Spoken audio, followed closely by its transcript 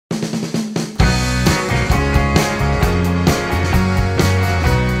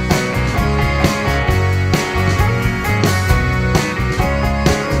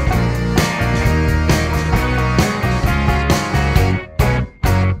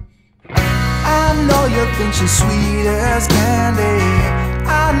you think she's sweet as candy.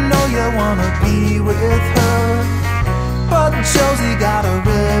 I know you wanna be with her, but Josie got a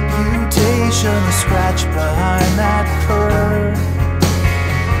reputation to scratch behind that purr.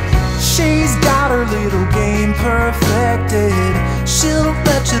 She's got her little game perfected. She'll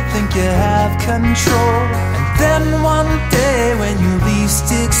let you think you have control, and then one day when you least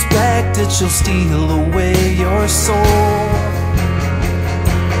expect it, she'll steal away your soul.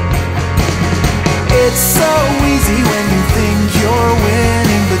 It's so easy when you think you're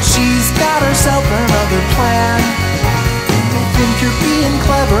winning, but she's got herself another plan. You think you're being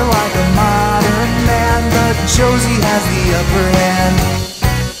clever like a modern man, but Josie has the upper hand.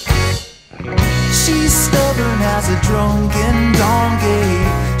 She's stubborn as a drunken donkey.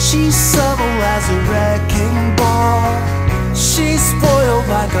 She's subtle as a wrecking ball. She's spoiled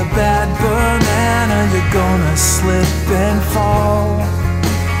like a bad banana. You're gonna slip and fall.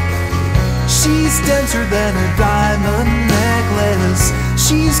 She's denser than a diamond necklace.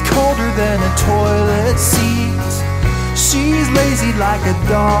 She's colder than a toilet seat. She's lazy like a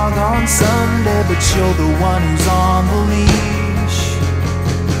dog on Sunday, but you're the one who's on the leash.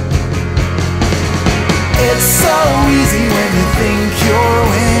 It's so easy when you think you're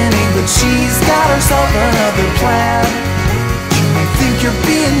winning, but she's got herself another plan. You may think you're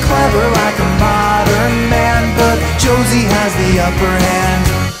being clever like a modern man, but Josie has the upper hand.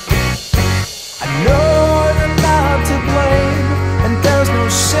 I know you're not to blame, and there's no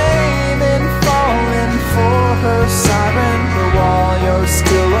shame in falling for her siren, but while you're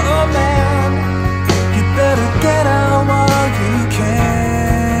still a man, you better get out while you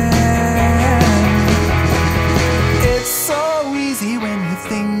can. It's so easy when you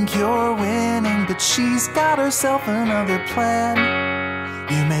think you're winning, but she's got herself another plan.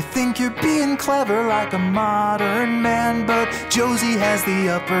 You may think you're being clever like a modern man, but Josie has the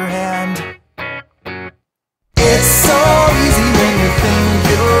upper hand. It's so easy when you think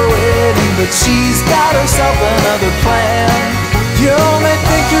you're winning, but she's got herself another plan. You may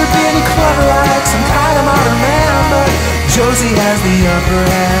think you're being clever like some kind of modern man, but Josie has the upper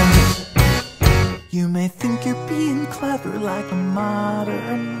hand. You may think you're being clever like a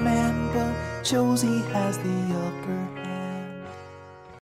modern man, but Josie has the upper hand.